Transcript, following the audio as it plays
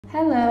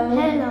Hello.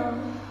 Hello,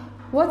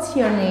 What's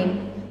your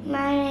name?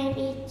 my name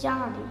is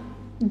John.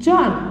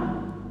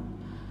 John.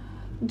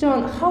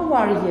 John, how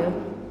are you?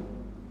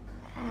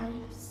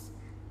 I'm,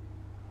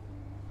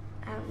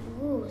 I'm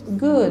good.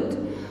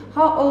 Good.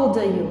 How old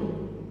are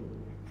you?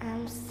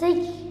 I'm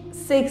 6.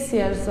 6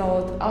 years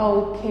old.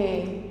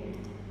 Okay.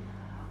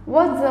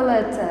 What's the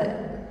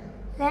letter?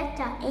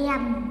 Letter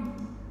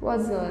M.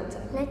 What's the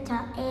letter? Letter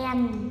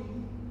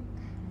N.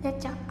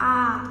 Letter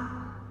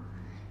R.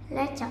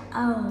 Letter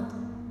O.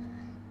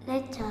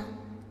 Letter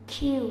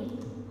Q.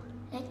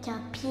 Letter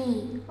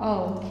P.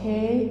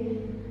 Okay.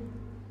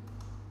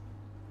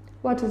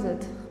 What is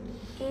it?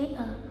 E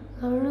a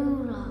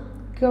gorilla.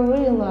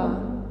 Gorilla.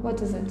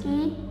 What is it?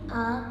 E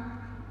a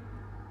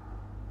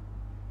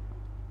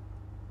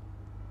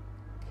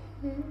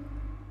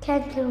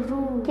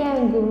kangaroo.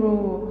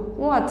 Kangaroo.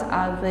 What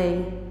are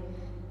they?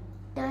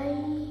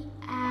 They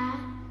are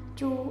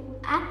 2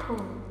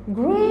 apples.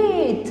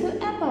 Great. 2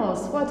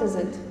 apples. What is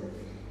it?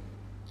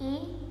 E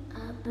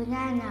a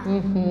banana.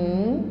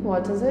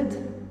 What is it?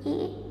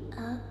 E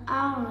a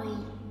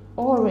orange.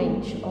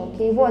 Orange.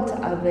 Okay. What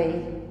are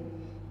they?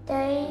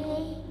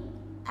 They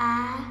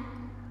are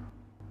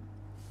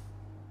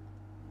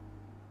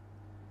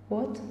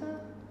What?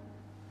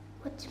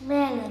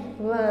 watermelon.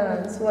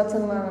 Melons.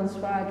 Watermelons.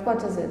 Right.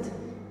 What is it?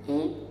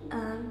 E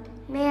a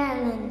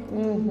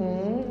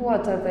melon.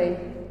 What are they?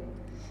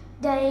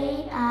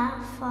 They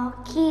are for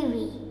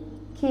kiwi.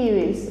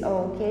 Kiwis.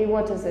 Okay.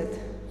 What is it?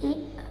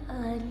 E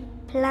a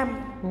plum.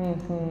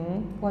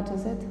 What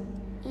is it?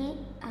 E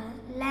a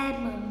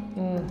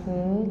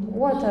lemon.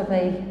 What are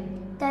they?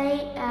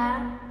 They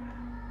are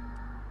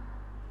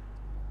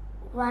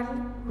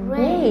one grape.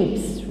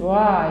 Grapes.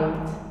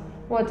 Right.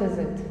 What is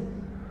it?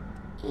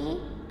 E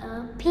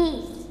a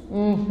peach.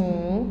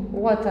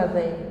 What are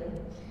they?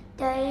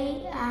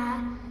 They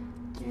are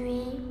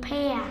 3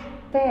 pear.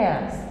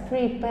 Pears.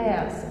 3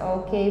 pears.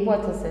 Okay.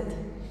 What is it?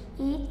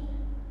 E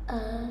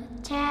a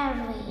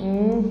cherry.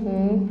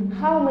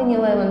 How many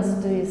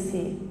lemons do you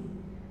see?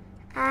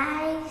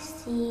 I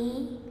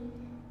see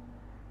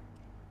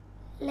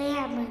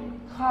lemon.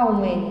 How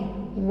many?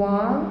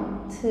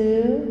 1,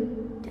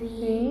 2, 3,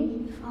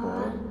 3,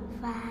 4,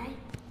 5.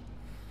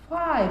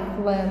 5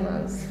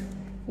 lemons.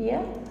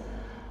 Yeah.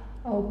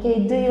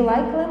 Okay. Do you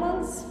like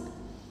lemons?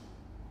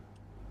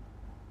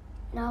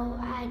 No,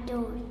 I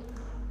don't.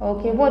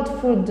 Okay. What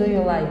fruit do you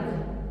like?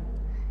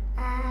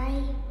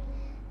 I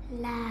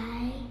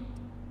like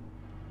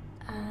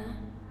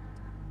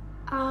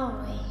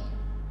orange.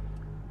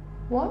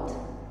 What?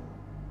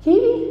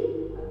 Kiwi?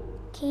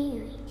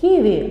 Kiwi.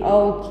 Kiwi.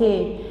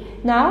 Okay.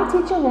 Now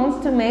teacher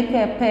wants to make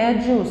a pear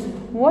juice.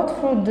 What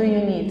fruit do you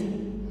need?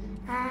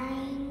 I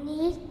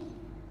need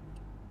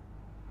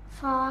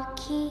 4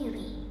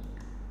 kiwi.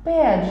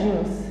 Pear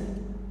juice.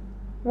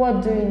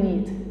 What do you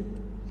need?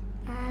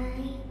 I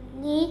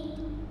need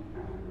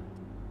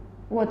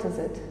What is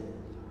it?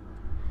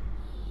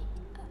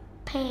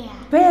 pear.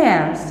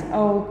 Pears.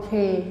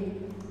 Okay.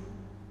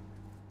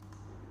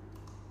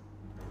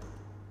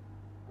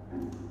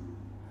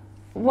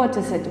 What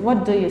is it?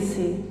 What do you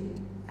see?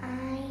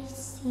 I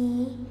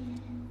see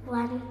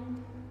 1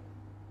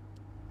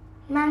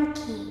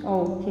 monkey.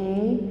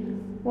 Okay.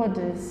 What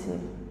do you see?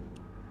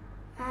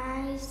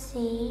 I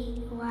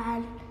see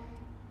 1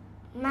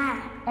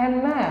 map. A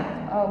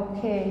map.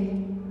 Okay.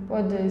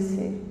 What do you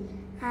see?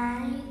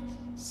 I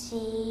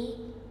see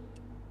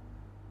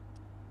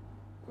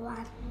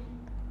 1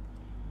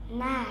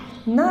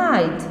 night.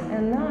 Night.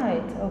 A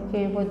night.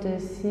 Okay. What do you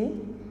see?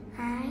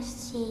 I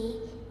see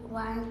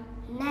 1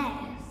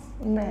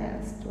 nest.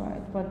 Nest.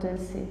 Right. What do you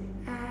see?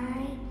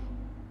 I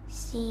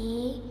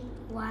see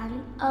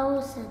 1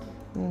 ocean.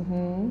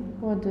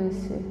 What do you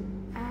see?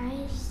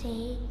 I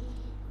see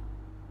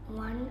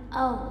 1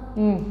 oak.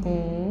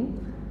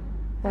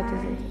 What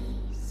is it?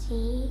 I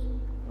see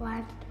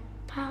 1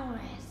 parrot.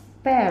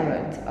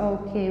 Parrot.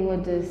 Okay.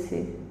 What do you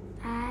see?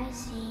 I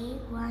see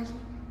 1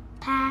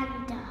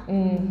 panda.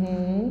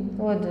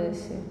 What do you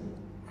see?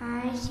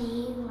 I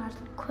see 1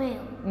 quail.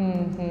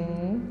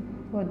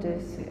 What do you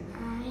see?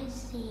 I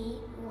see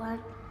 1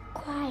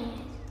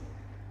 quiet.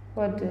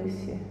 What do you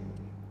see?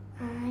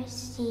 I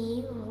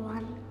see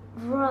 1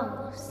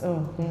 rose. I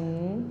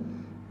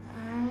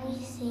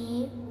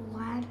see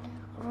 1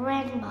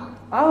 rainbow.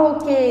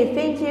 Okay.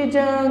 Thank you,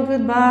 John.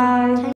 Goodbye.